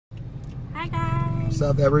Hi guys. What's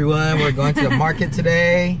up, everyone? We're going to the market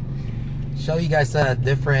today. Show you guys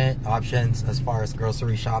different options as far as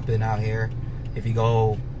grocery shopping out here. If you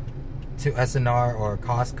go to SNR or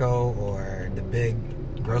Costco or the big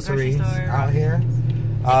groceries out here,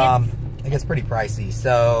 it gets pretty pricey.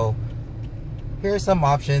 So here's some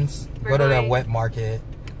options. Go to the wet market.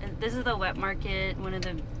 This is the wet market, one of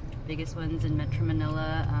the biggest ones in Metro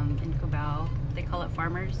Manila, in Cubao. They call it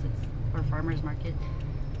farmers, or farmers market,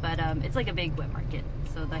 but it's like a big wet market.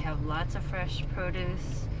 So they have lots of fresh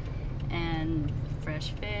produce and fresh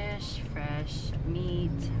fish, fresh meat.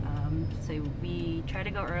 So we try to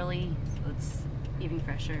go early, so it's even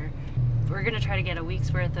fresher. We're gonna try to get a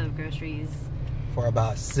week's worth of groceries for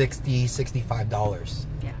about $65.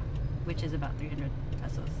 Yeah, which is about 300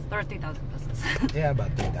 pesos or 3,000 pesos. Yeah,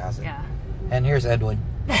 about 3,000. Yeah. And here's Edwin.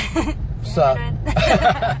 What's up?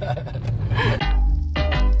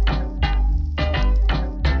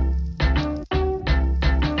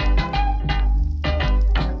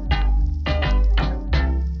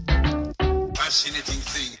 Fascinating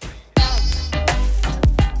thing.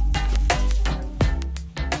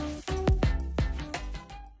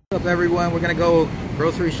 What's up, everyone? We're gonna go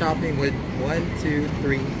grocery shopping with 1, 2,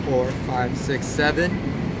 3, 4, 5, 6, 7,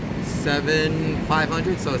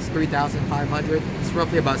 500. So it's 3,500. It's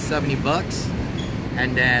roughly about 70 bucks,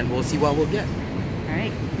 and then we'll see what we'll get. All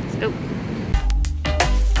right, let's go.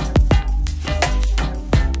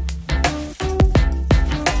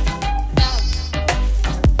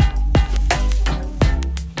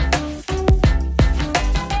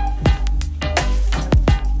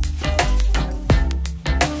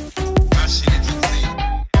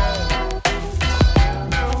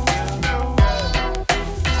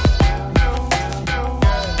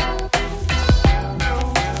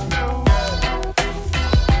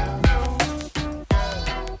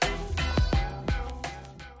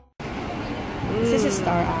 This is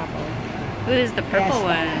star apple. Who is the purple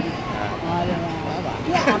one?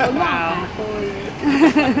 Yeah, apple. Wow. Apple.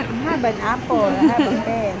 I have an apple. I have a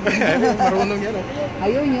pen.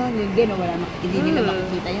 Ayun yun. Yung gino, wala. Hindi nila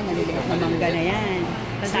makikita yung maliliit na mangga na yan.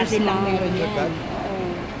 Sa atin lang meron yan.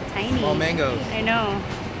 Oh, tiny. Small mangoes. I know.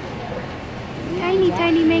 Tiny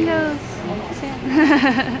mangoes.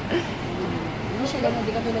 Hindi siya gano'n.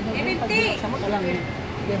 Hindi ka tulad ng pag-binaksa mo ka lang.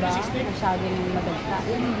 Diba? Masyadong madagta.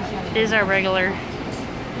 Yan hindi siya. This is our regular.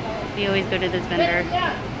 We always go to this vendor.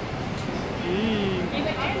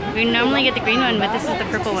 We normally get the green one, but this is the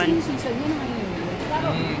purple one.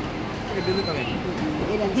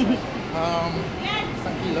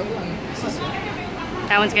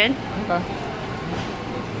 That one's good? Okay.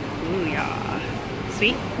 Ooh, yeah.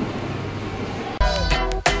 Sweet?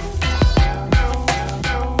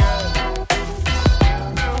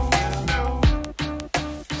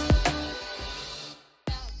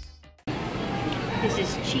 This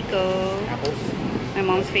is Chico. Apples. My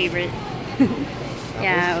mom's favorite.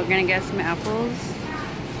 Yeah, we're gonna get some apples.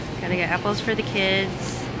 Gotta get apples for the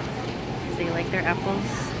kids, because they like their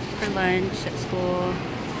apples for lunch at school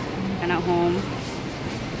and at home.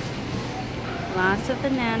 Lots of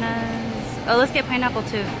bananas. Oh, let's get pineapple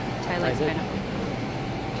too. Ty likes pineapple.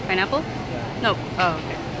 Pineapple? Yeah. No. Oh,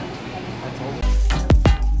 okay.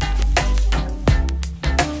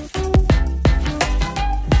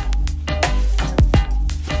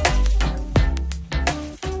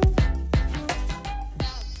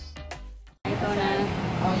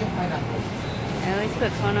 I always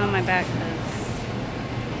put Kona on my back because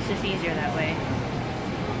it's just easier that way. I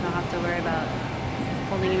don't have to worry about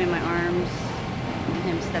holding him in my arms and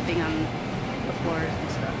him stepping on the floors and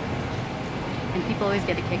stuff. And people always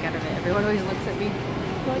get a kick out of it. Everyone always looks at me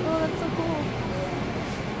like, oh, that's so cool.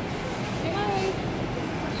 Say hi.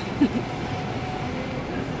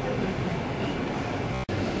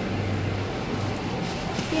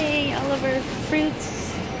 Yay, all of our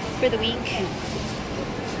fruits for the week.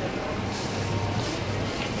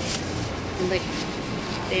 Look,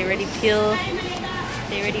 they already peel.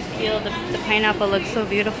 They already peel. The pineapple looks so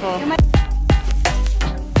beautiful. All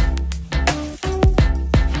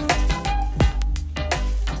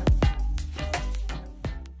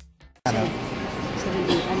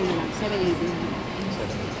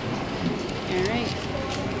right.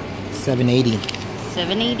 $7.80.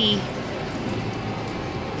 $7.80.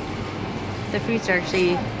 The fruits are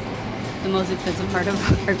actually the most expensive part of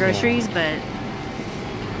our groceries, but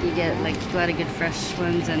you get like a lot of good fresh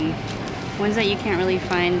ones and ones that you can't really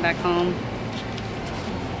find back home.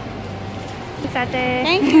 Thanks, Ate.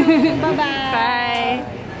 Thank you. Bye-bye. Bye.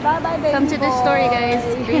 Bye-bye, baby. Come to this store, you guys.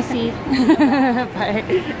 Gracie. Bye.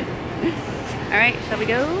 Alright, shall we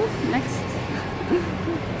go next?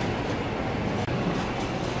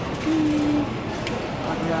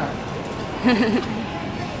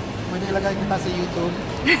 Pwede ilagay kita sa YouTube.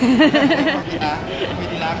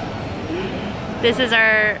 Pwede lang. This is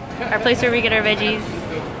our place where we get our veggies.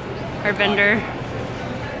 Our vendor.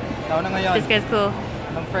 Ikaw na ngayon. This guy's cool.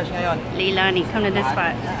 Anong fresh ngayon? Leilani, come to this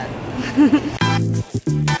spot.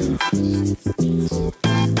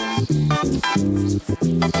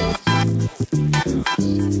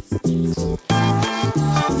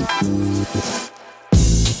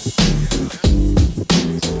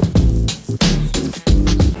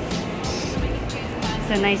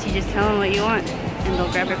 So nice, you just tell them what you want and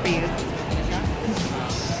they'll grab it for you.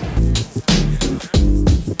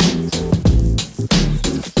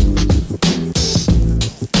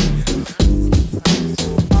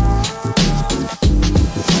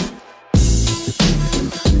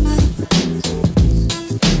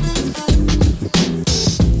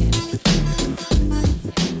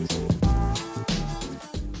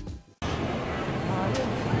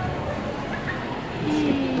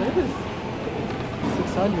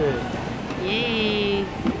 Yay!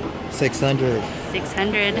 600.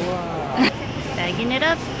 600. Wow. Bagging it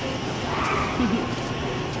up.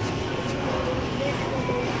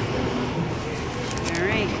 All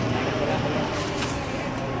right.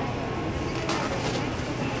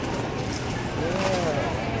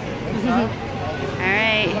 All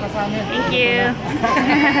right. Thank you.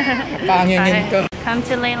 Bye. Come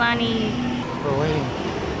to Leilani. We're waiting.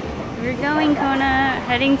 We're going, Kona.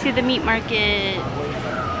 Heading to the meat market.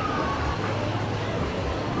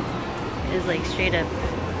 Is like straight up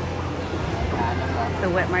the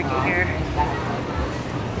wet market here.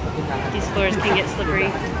 These floors can get slippery.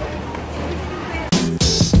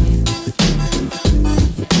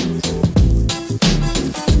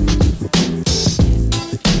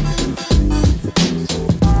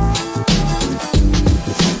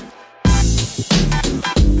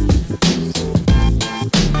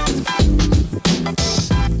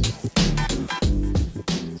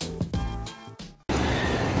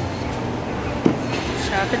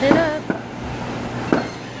 Chopping it up.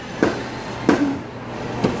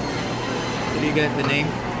 Did you get the name?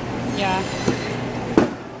 Yeah.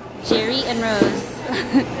 Jerry and Rose.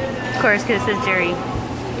 Of course, because it says Jerry.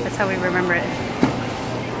 That's how we remember it.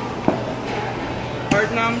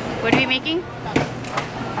 What are we making?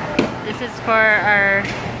 This is for our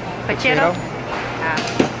pachero.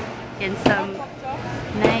 And some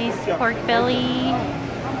nice pork belly.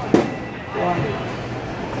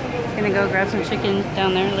 Gonna go grab some chicken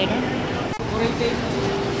down there later.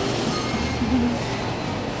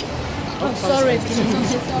 Oh, sorry.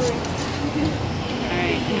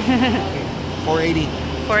 Alright. 480.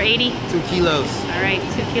 480. 2 kilos. Alright,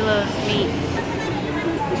 2 kilos meat.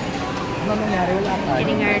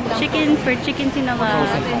 Getting our chicken for chicken tinola.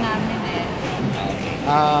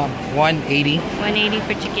 180. 180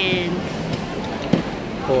 for chicken.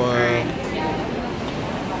 For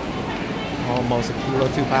almost a kilo,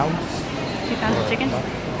 2 pounds. 2 pounds of chicken?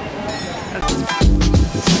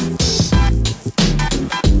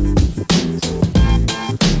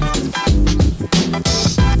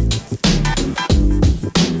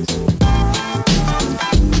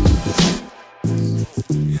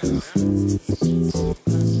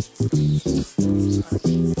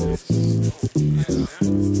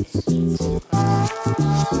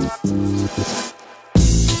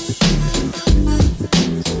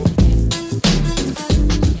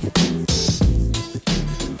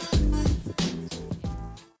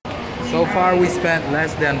 So far we spent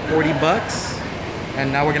less than 40 bucks,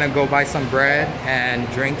 and now we're gonna go buy some bread and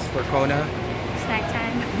drinks for Kona. Snack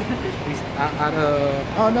time. Out of,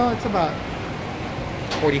 oh no, it's about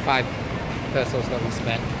 45 pesos that we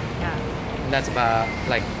spent. Yeah. And that's about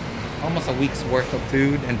like almost a week's worth of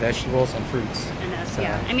food and vegetables and fruits. And us, So-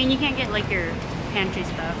 yeah. I mean, you can't get like your pantry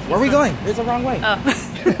stuff. Where are we going? There's the wrong way. Oh.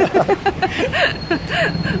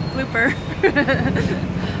 Blooper.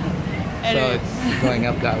 So it's going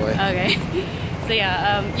up that way. Okay. So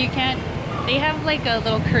yeah, you can't, they have like a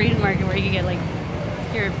little Korean market where you can get like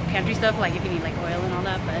your pantry stuff, like if you need like oil and all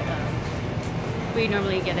that, but we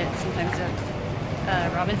normally get it sometimes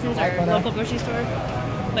at Robinson's, our local grocery store.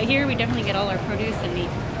 But here we definitely get all our produce and meat.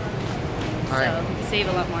 All right. So we save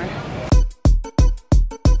a lot more.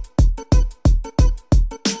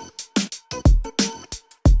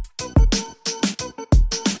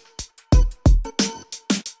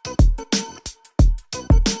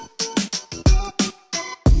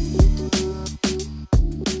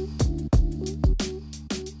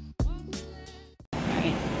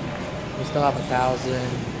 We still have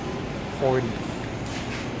 1,040.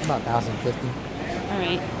 About 1,050. All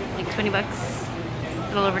right, like 20 bucks, a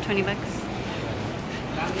little over 20 bucks.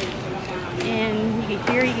 And you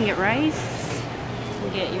can, here you can get rice, You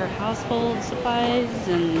get your household supplies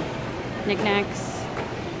and knickknacks.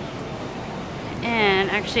 And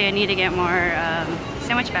actually I need to get more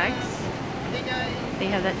sandwich bags. They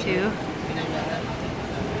have that too.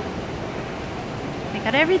 They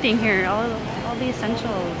got everything here, all the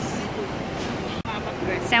essentials.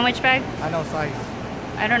 Sandwich bag? I know size.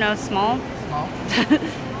 I don't know, small? Small.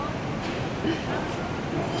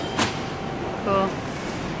 Cool.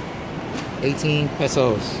 18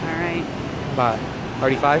 pesos. Alright. About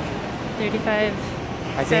 35? 35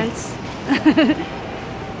 I think. cents.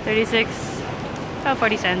 36. About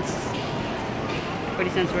 40 cents. 40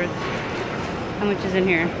 cents worth. How much is in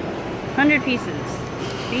here? 100 pieces.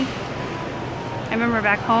 See? I remember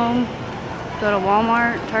back home, go to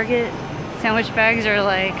Walmart, Target, sandwich bags are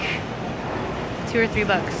like $2 or $3.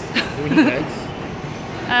 Do we need eggs?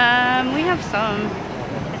 We have some.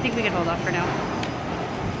 I think we can hold off for now.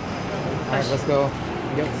 Alright, let's go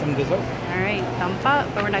get some dessert. Alright, tampa,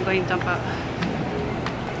 but we're not going tampa.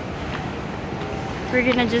 We're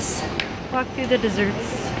gonna just walk through the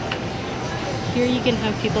desserts. Here you can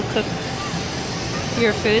have people cook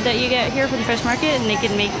your food that you get here from the fresh market, and they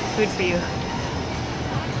can make food for you.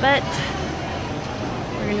 But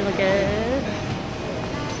we're gonna look at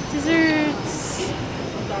desserts,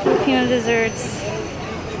 Filipino desserts.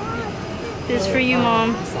 This is for you,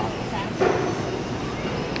 Mom.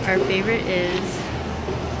 Our favorite is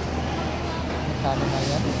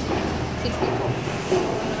 64.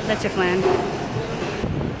 that's your flan.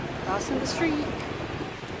 Crossing the street.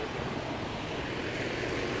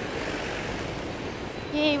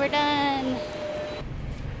 Yay, we're done.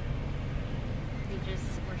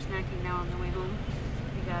 We're snacking now on the way home.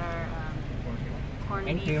 We got our corned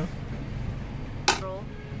Thank beef you. roll,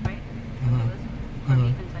 right? Mm-hmm. Corned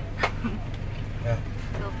beef inside. Yeah.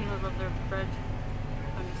 Filipinos love their bread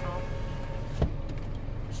on salt.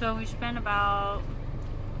 So we spent about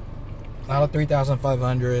Out of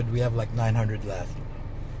 3,500, we have like 900 left.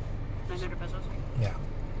 900 pesos. Yeah.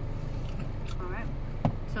 All right.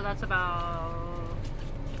 So that's about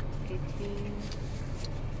 $18,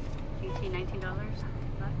 $19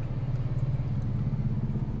 left.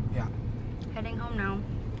 Yeah. Heading home now.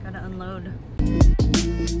 Gotta unload.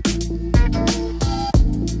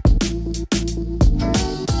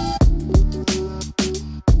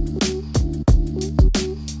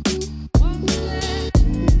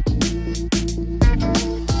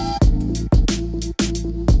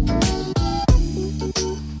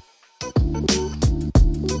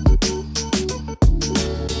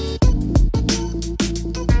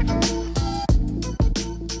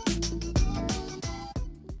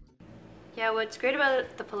 Yeah, what's great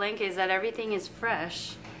about the Palengke is that everything is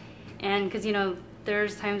fresh. And because, you know,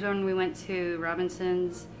 there's times when we went to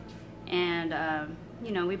Robinson's and,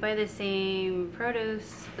 you know, we buy the same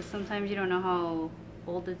produce, but sometimes you don't know how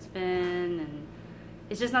old it's been, and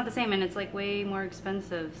it's just not the same, and it's like way more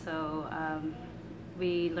expensive. So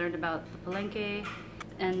we learned about the Palengke,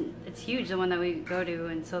 and it's huge, the one that we go to,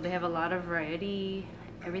 and so they have a lot of variety,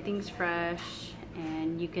 everything's fresh,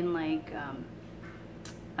 and you can like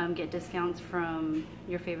get discounts from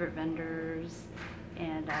your favorite vendors,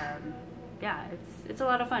 and yeah, it's a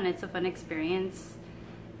lot of fun. It's a fun experience,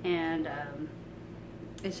 and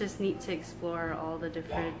it's just neat to explore all the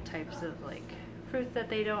different types of like fruits that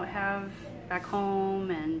they don't have back home,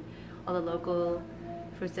 and all the local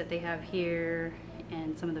fruits that they have here,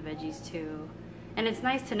 and some of the veggies too. And it's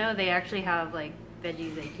nice to know they actually have like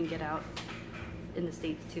veggies that you can get out in the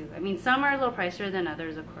States too. I mean, some are a little pricier than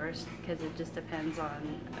others, of course, because it just depends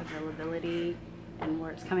on availability and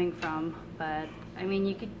where it's coming from. But I mean,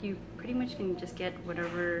 you pretty much can just get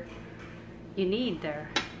whatever you need there.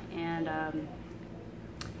 And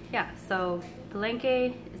yeah, so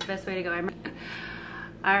Palengke is the best way to go.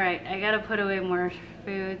 All right, I gotta put away more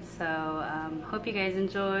food, so hope you guys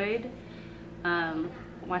enjoyed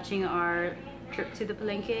watching our trip to the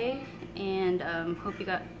Palengke, and hope you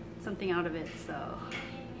got something out of it. So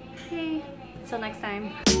yay, until next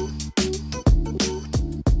time.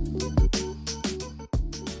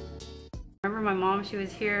 Remember my mom, she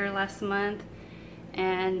was here last month,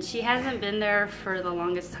 and she hasn't been there for the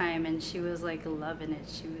longest time, and she was like loving it.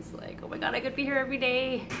 She was like, oh my god, I could be here every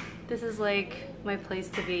day. This is like my place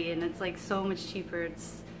to be, and it's like so much cheaper.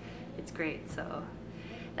 It's great. So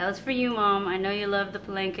that was for you, Mom. I know you love the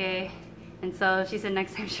Palengke, and so she said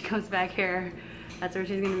next time she comes back here, that's where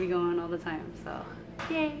she's gonna be going all the time. So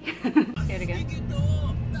yay. Say it again.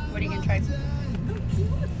 What are you gonna try?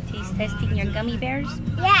 Taste testing your gummy bears?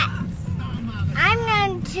 Yes. I'm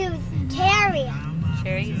going to choose cherry.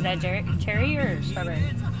 Cherry? Is that cherry or strawberry?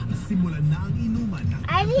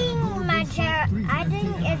 I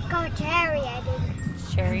think it's called cherry. I think.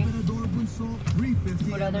 cherry.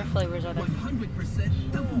 What other flavors are there?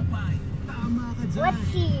 Let's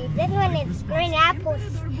see. This one is green apples.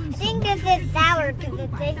 I think this is sour because it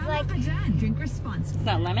tastes like. Is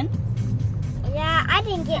that lemon? Yeah, I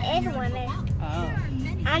think it is lemon. Oh,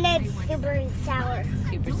 And it's super sour.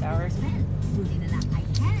 super sour.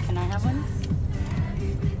 Can I have one?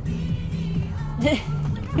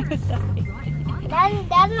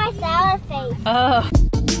 That's my sour face. Oh.